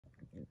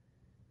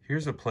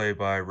Here's a play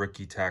by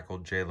rookie tackle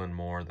Jaylon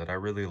Moore that I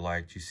really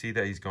liked. You see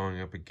that he's going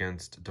up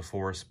against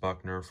DeForest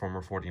Buckner,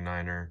 former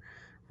 49er.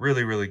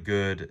 Really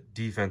good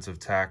defensive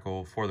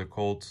tackle for the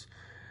Colts.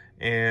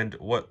 And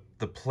what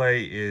the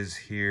play is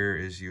here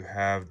is you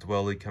have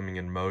Dwelley coming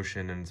in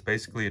motion, and it's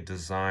basically a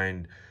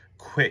designed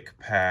quick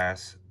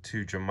pass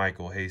to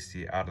JaMycal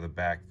Hasty out of the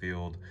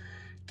backfield.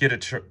 Get it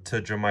to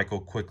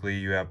JaMycal quickly.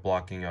 You have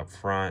blocking up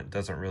front.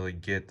 Doesn't really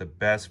get the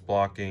best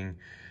blocking,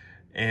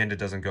 and it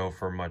doesn't go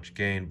for much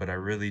gain, but I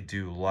really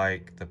do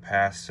like the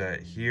pass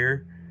set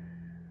here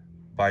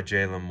by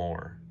Jaylon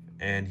Moore.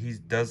 And he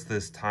does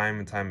this time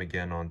and time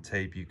again on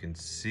tape. You can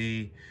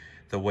see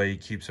the way he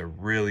keeps a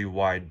really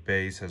wide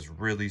base, has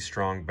really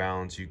strong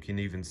balance. You can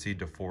even see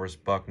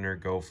DeForest Buckner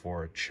go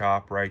for a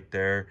chop right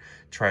there,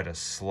 try to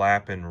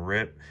slap and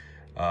rip.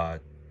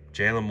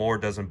 Jaylon Moore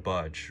doesn't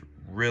budge.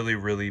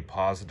 Really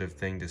positive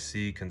thing to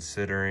see,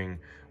 considering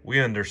we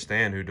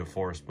understand who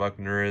DeForest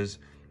Buckner is,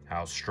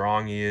 how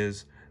strong he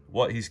is,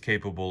 what he's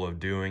capable of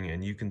doing,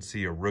 and you can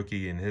see a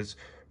rookie in his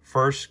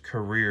first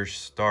career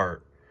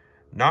start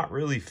not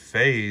really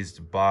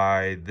fazed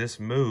by this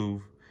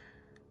move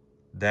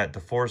that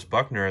DeForest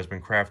Buckner has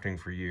been crafting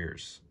for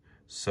years.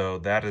 So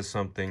that is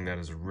something that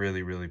is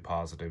really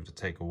positive to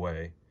take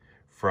away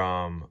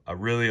from a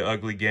really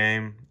ugly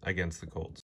game against the Colts.